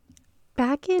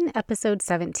Back in episode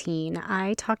 17,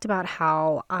 I talked about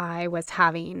how I was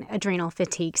having adrenal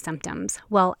fatigue symptoms.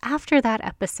 Well, after that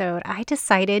episode, I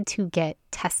decided to get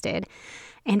tested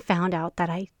and found out that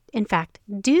I, in fact,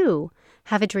 do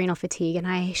have adrenal fatigue. And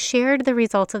I shared the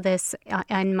results of this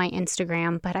on my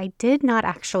Instagram, but I did not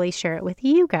actually share it with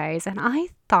you guys. And I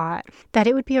thought that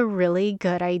it would be a really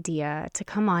good idea to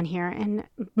come on here and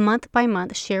month by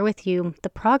month share with you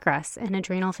the progress in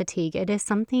adrenal fatigue. It is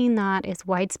something that is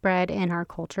widespread in our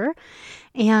culture,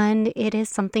 and it is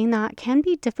something that can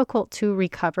be difficult to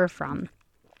recover from.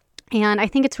 And I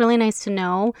think it's really nice to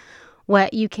know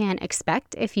what you can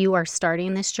expect if you are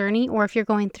starting this journey, or if you're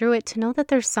going through it, to know that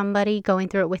there's somebody going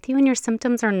through it with you and your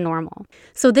symptoms are normal.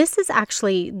 So this is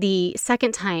actually the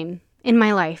second time in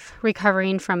my life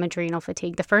recovering from adrenal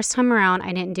fatigue. The first time around,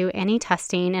 I didn't do any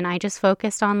testing and I just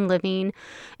focused on living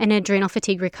an adrenal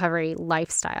fatigue recovery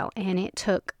lifestyle. And it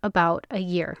took about a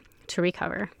year to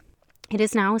recover. It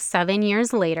is now 7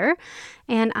 years later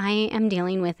and I am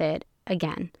dealing with it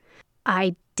again.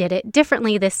 I did it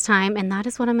differently this time, and that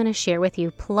is what I'm going to share with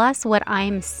you, plus what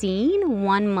I'm seeing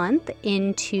 1 month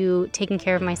into taking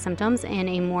care of my symptoms in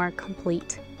a more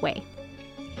complete way.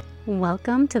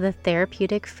 Welcome to the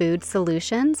Therapeutic Food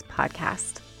Solutions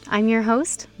podcast. I'm your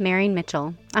host, Mary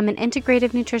Mitchell. I'm an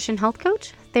integrative nutrition health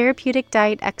coach, therapeutic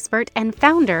diet expert, and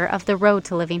founder of The Road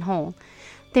to Living Whole.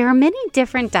 There are many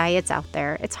different diets out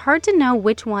there. It's hard to know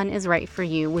which one is right for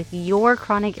you with your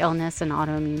chronic illness and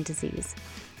autoimmune disease.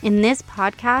 In this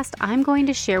podcast, I'm going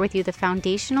to share with you the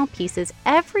foundational pieces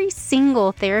every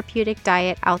single therapeutic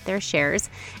diet out there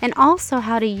shares, and also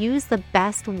how to use the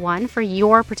best one for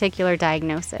your particular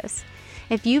diagnosis.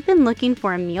 If you've been looking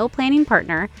for a meal planning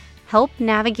partner, help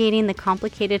navigating the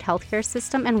complicated healthcare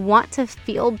system, and want to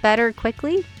feel better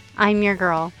quickly, I'm your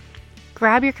girl.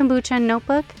 Grab your kombucha and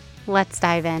notebook. Let's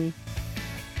dive in.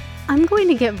 I'm going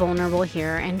to get vulnerable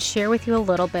here and share with you a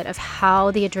little bit of how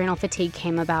the adrenal fatigue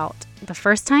came about. The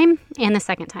first time and the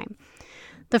second time.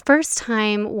 The first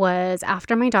time was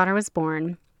after my daughter was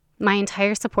born. My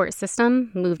entire support system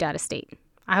moved out of state.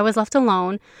 I was left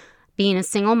alone being a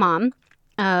single mom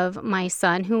of my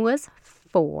son, who was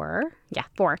four,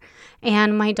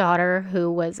 and my daughter,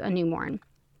 who was a newborn.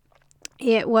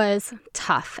 It was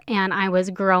tough, and I was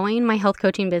growing my health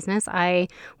coaching business. I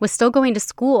was still going to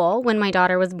school when my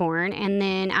daughter was born, and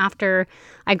then after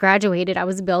I graduated, I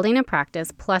was building a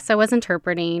practice, plus I was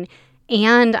interpreting,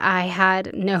 and I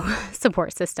had no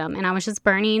support system, and I was just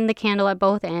burning the candle at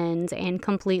both ends and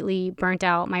completely burnt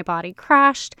out. My body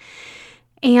crashed,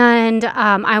 and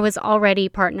I was already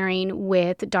partnering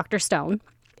with Dr. Stone.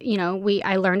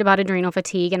 I learned about adrenal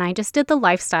fatigue, and I just did the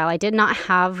lifestyle. I did not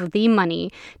have the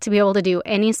money to be able to do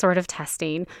any sort of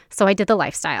testing, so I did the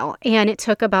lifestyle, and it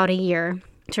took about a year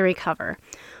to recover.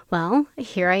 Well,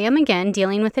 here I am again,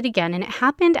 dealing with it again, and it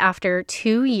happened after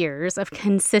 2 years of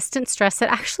consistent stress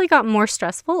that actually got more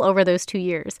stressful over those 2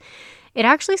 years. It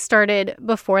actually started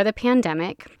before the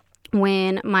pandemic,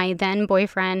 when my then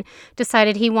boyfriend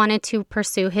decided he wanted to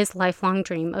pursue his lifelong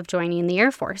dream of joining the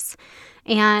Air Force.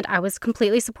 And I was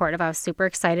completely supportive. I was super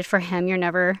excited for him. You're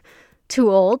never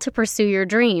too old to pursue your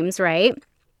dreams, right?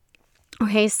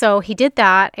 Okay, so he did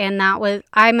that, and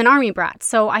I'm an Army brat,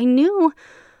 so I knew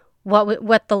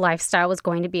what the lifestyle was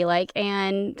going to be like,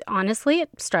 and honestly, it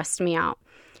stressed me out.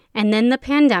 And then the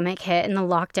pandemic hit and the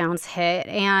lockdowns hit,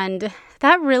 and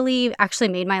that really actually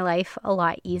made my life a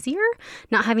lot easier,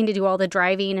 not having to do all the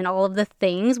driving and all of the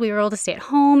things. We were able to stay at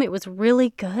home. It was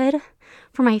really good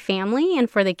for my family and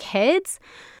for the kids.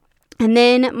 And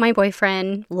then my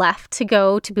boyfriend left to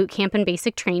go to boot camp and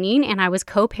basic training, and I was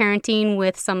co-parenting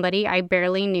with somebody I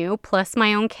barely knew, plus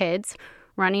my own kids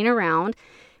running around.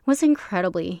 It was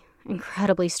incredibly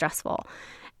stressful.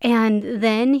 And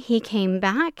then he came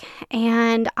back,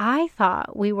 and I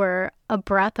thought we were a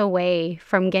breath away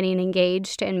from getting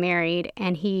engaged and married,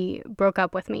 and he broke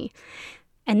up with me.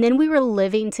 And then we were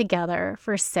living together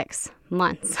for 6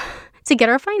 months to get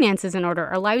our finances in order.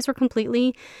 Our lives were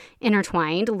completely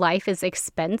intertwined. Life is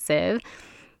expensive.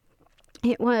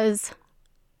 It was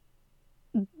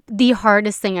the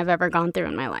hardest thing I've ever gone through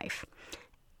in my life.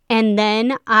 And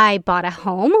then I bought a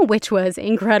home, which was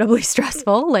incredibly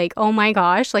stressful. Like, oh my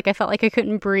gosh, I felt like I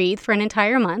couldn't breathe for an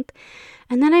entire month.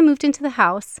 And then I moved into the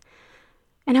house,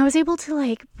 and I was able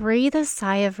to breathe a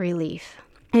sigh of relief.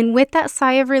 And with that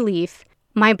sigh of relief,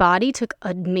 my body took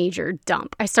a major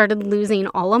dump. I started losing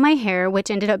all of my hair, which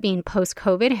ended up being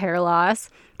post-COVID hair loss.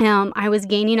 I was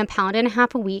gaining 1.5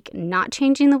 pounds a week, not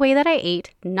changing the way that I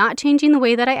ate, not changing the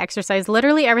way that I exercised.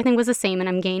 Literally everything was the same, and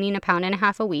I'm gaining 1.5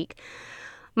 pounds a week.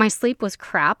 My sleep was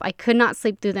crap. I could not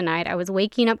sleep through the night. I was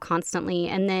waking up constantly.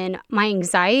 And then my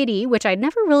anxiety, which I'd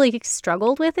never really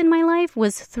struggled with in my life,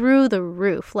 was through the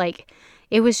roof. Like,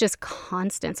 it was just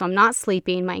constant. So I'm not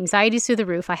sleeping. My anxiety's through the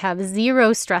roof. I have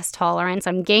zero stress tolerance.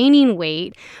 I'm gaining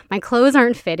weight. My clothes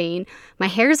aren't fitting. My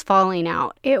hair's falling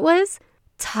out. It was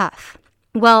tough.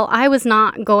 Well, I was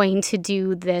not going to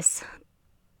do this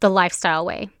the lifestyle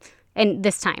way. And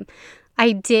this time,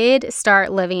 I did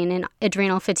start living an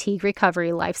adrenal fatigue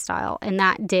recovery lifestyle, and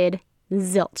that did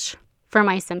zilch for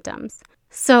my symptoms.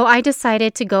 So I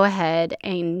decided to go ahead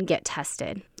and get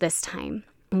tested this time,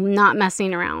 not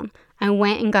messing around. I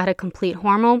went and got a complete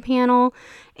hormone panel,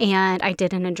 and I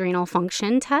did an adrenal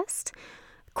function test.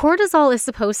 Cortisol is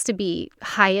supposed to be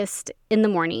highest in the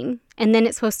morning, and then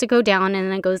it's supposed to go down,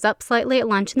 and then it goes up slightly at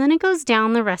lunch, and then it goes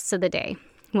down the rest of the day.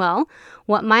 Well,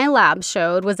 what my lab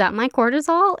showed was that my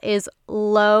cortisol is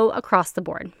low across the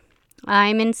board.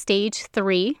 I'm in stage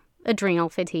 3 adrenal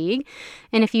fatigue.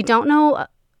 And if you don't know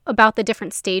about the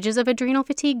different stages of adrenal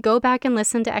fatigue, go back and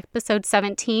listen to episode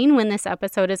 17 when this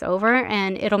episode is over,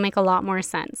 and it'll make a lot more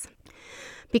sense.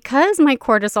 Because my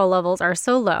cortisol levels are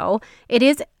so low, it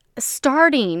is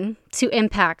starting to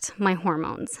impact my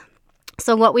hormones.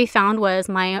 So what we found was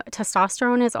my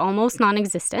testosterone is almost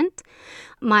non-existent.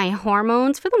 My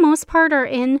hormones, for the most part, are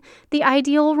in the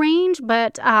ideal range,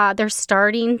 but they're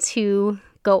starting to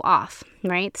go off,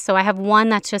 right? So I have one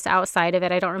that's just outside of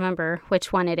it. I don't remember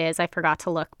which one it is. I forgot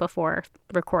to look before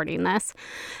recording this.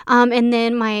 And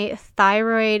then my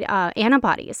thyroid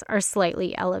antibodies are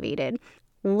slightly elevated.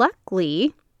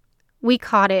 Luckily, we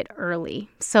caught it early.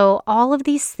 So all of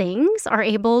these things are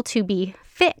able to be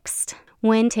fixed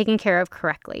when taken care of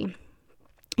correctly.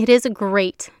 It is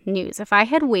great news. If I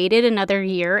had waited another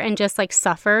year and just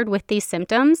suffered with these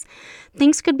symptoms,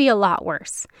 things could be a lot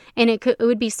worse. And it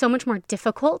would be so much more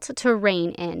difficult to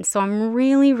rein in. So I'm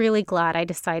really, really glad I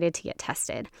decided to get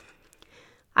tested.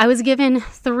 I was given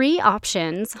 3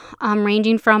 options,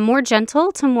 ranging from more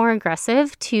gentle to more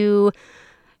aggressive, to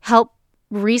help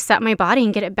reset my body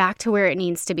and get it back to where it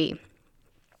needs to be.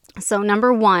 So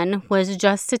number 1 was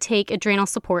just to take adrenal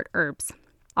support herbs.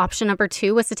 Option number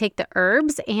 2 was to take the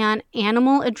herbs and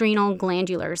animal adrenal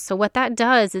glandulars. So what that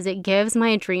does is it gives my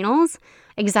adrenals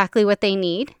exactly what they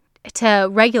need to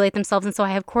regulate themselves. And so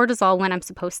I have cortisol when I'm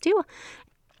supposed to.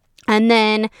 And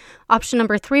then option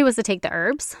number 3 was to take the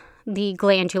herbs, the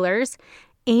glandulars,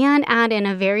 and add in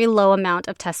a very low amount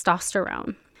of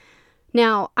testosterone.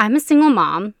 Now, I'm a single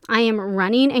mom. I am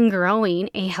running and growing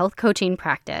a health coaching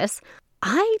practice.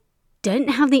 I didn't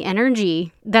have the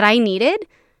energy that I needed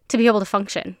to be able to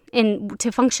function and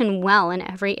to function well in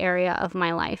every area of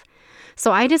my life.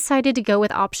 So I decided to go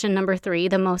with option number 3,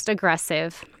 the most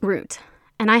aggressive route.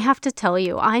 And I have to tell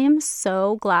you, I am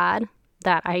so glad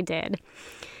that I did.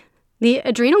 The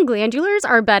adrenal glandulars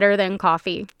are better than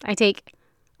coffee. I take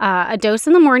a dose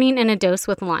in the morning and a dose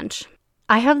with lunch.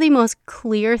 I have the most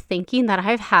clear thinking that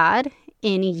I've had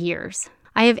in years.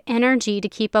 I have energy to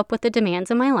keep up with the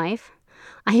demands of my life.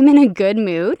 I am in a good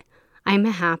mood. I'm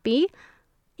happy.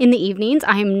 In the evenings,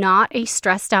 I am not a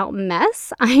stressed out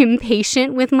mess. I am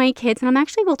patient with my kids, and I'm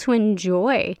actually able to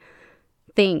enjoy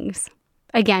things,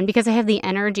 again, because I have the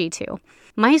energy to.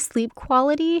 My sleep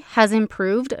quality has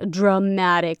improved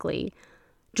dramatically.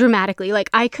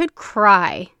 I could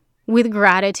cry with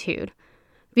gratitude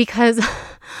because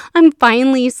I'm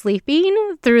finally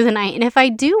sleeping through the night. And if I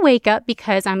do wake up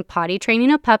because I'm potty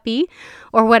training a puppy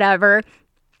or whatever,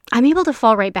 I'm able to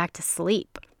fall right back to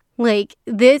sleep.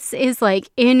 This is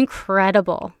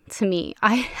incredible to me.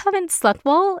 I haven't slept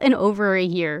well in over a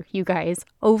year, you guys.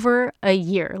 Over a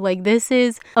year. This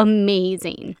is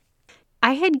amazing.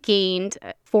 I had gained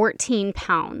 14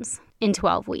 pounds in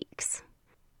 12 weeks.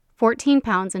 14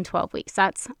 pounds in 12 weeks.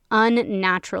 That's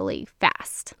unnaturally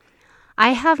fast. I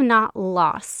have not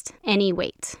lost any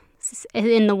weight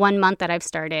in the 1 month that I've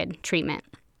started treatment.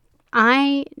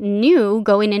 I knew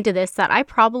going into this that I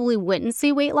probably wouldn't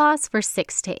see weight loss for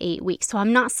 6 to 8 weeks. So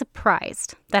I'm not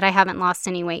surprised that I haven't lost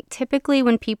any weight. Typically,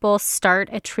 when people start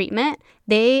a treatment,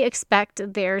 they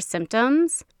expect their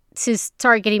symptoms to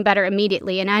start getting better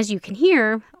immediately. And as you can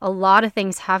hear, a lot of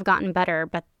things have gotten better,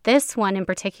 but this one in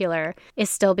particular is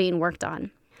still being worked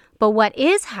on. But what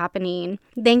is happening,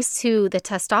 thanks to the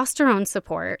testosterone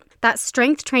support, that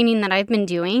strength training that I've been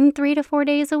doing 3 to 4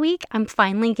 days a week, I'm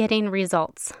finally getting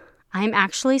results. I'm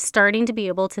actually starting to be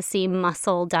able to see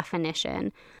muscle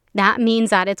definition. That means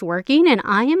that it's working, and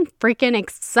I am freaking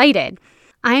excited.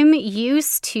 I'm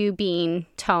used to being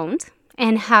toned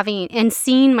and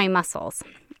seeing my muscles.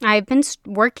 I've been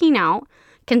working out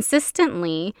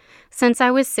consistently since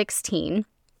I was 16.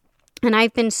 And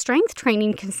I've been strength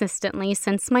training consistently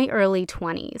since my early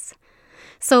 20s.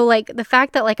 So like the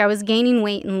fact that like I was gaining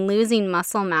weight and losing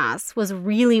muscle mass was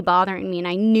really bothering me, and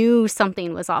I knew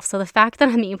something was off. So the fact that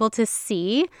I'm able to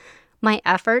see my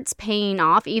efforts paying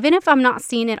off, even if I'm not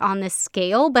seeing it on this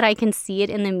scale, but I can see it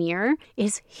in the mirror,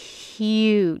 is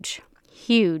huge,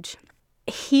 huge.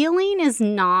 Healing is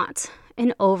not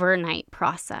an overnight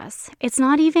process. It's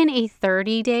not even a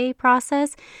 30-day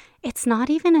process. It's not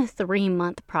even a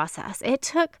 3-month process.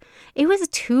 It was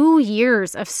 2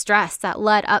 years of stress that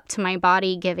led up to my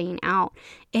body giving out.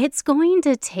 It's going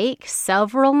to take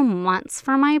several months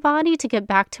for my body to get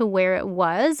back to where it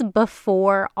was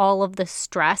before all of the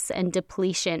stress and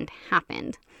depletion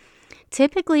happened.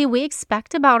 Typically, we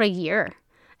expect about a year.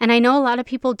 And I know a lot of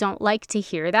people don't like to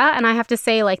hear that. And I have to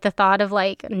say, like, the thought of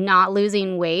like not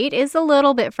losing weight is a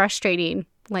little bit frustrating.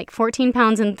 Like 14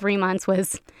 pounds in 3 months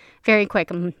was very quick.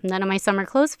 None of my summer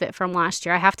clothes fit from last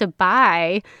year. I have to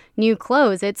buy new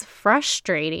clothes. It's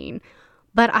frustrating.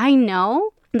 But I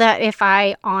know that if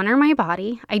I honor my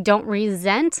body, I don't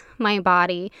resent my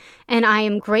body, and I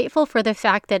am grateful for the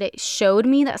fact that it showed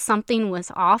me that something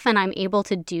was off and I'm able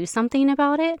to do something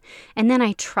about it, and then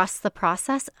I trust the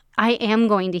process, I am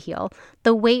going to heal.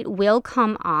 The weight will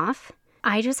come off.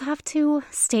 I just have to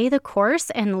stay the course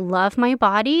and love my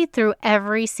body through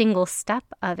every single step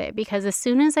of it, because as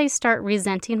soon as I start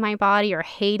resenting my body or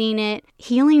hating it,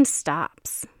 healing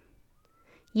stops.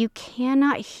 You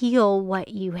cannot heal what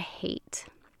you hate.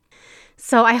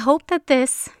 So I hope that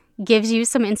this gives you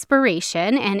some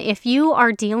inspiration. And if you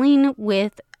are dealing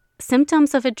with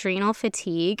symptoms of adrenal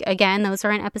fatigue, again, those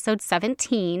are in episode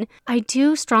 17, I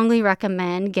do strongly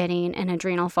recommend getting an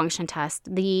adrenal function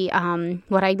test, the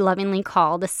what I lovingly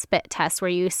call the spit test, where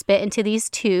you spit into these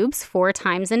tubes 4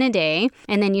 times in a day,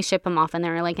 and then you ship them off, and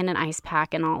they're like in an ice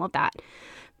pack and all of that.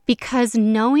 Because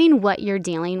knowing what you're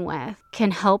dealing with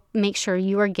can help make sure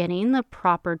you are getting the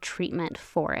proper treatment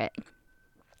for it.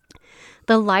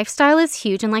 The lifestyle is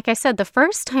huge. And like I said, the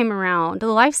first time around, the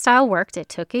lifestyle worked. It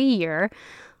took a year.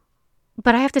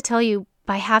 But I have to tell you,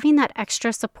 by having that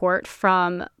extra support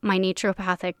from my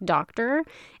naturopathic doctor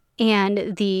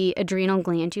and the adrenal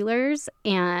glandulars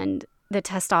and the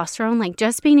testosterone, like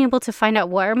just being able to find out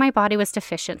where my body was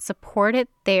deficient, support it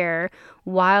there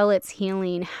while it's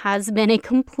healing, has been a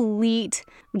complete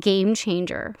game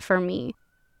changer for me.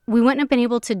 We wouldn't have been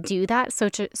able to do that so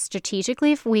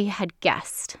strategically if we had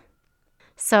guessed.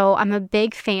 So I'm a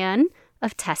big fan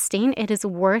of testing. It is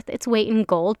worth its weight in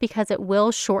gold because it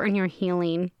will shorten your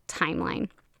healing timeline,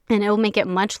 and it will make it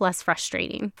much less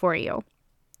frustrating for you.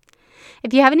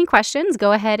 If you have any questions,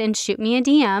 go ahead and shoot me a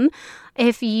DM.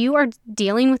 If you are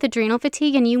dealing with adrenal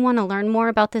fatigue and you want to learn more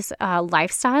about this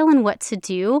lifestyle and what to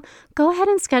do, go ahead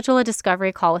and schedule a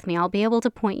discovery call with me. I'll be able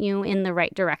to point you in the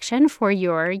right direction for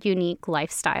your unique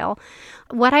lifestyle.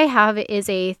 What I have is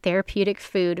a therapeutic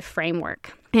food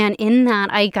framework. And in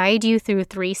that, I guide you through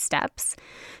 3 steps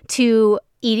to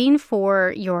eating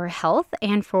for your health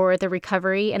and for the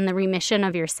recovery and the remission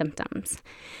of your symptoms.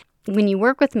 When you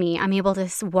work with me, I'm able to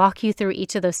walk you through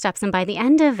each of those steps. And by the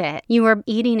end of it, you are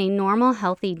eating a normal,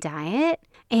 healthy diet,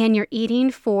 and you're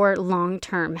eating for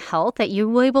long-term health that you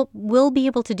will be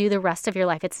able to do the rest of your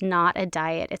life. It's not a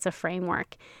diet, it's a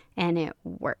framework, and it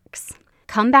works.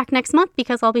 Come back next month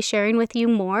because I'll be sharing with you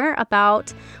more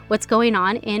about what's going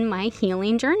on in my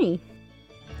healing journey.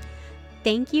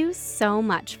 Thank you so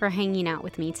much for hanging out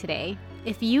with me today.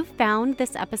 If you found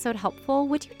this episode helpful,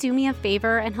 would you do me a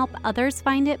favor and help others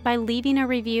find it by leaving a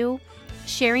review,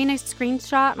 sharing a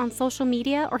screenshot on social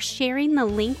media, or sharing the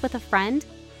link with a friend?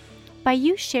 By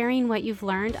you sharing what you've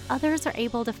learned, others are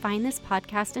able to find this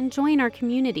podcast and join our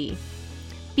community.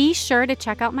 Be sure to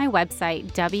check out my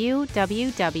website,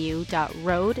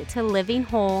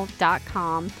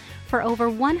 www.roadtolivingwhole.com, for over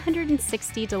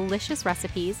 160 delicious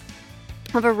recipes,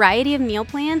 a variety of meal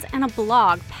plans, and a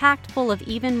blog packed full of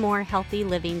even more healthy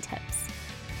living tips.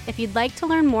 If you'd like to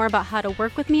learn more about how to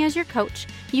work with me as your coach,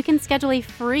 you can schedule a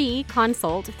free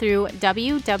consult through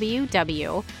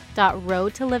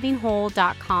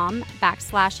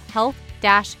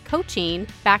www.roadtolivingwhole.com/health-coaching/.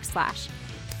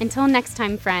 Until next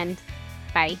time, friend.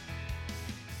 Bye.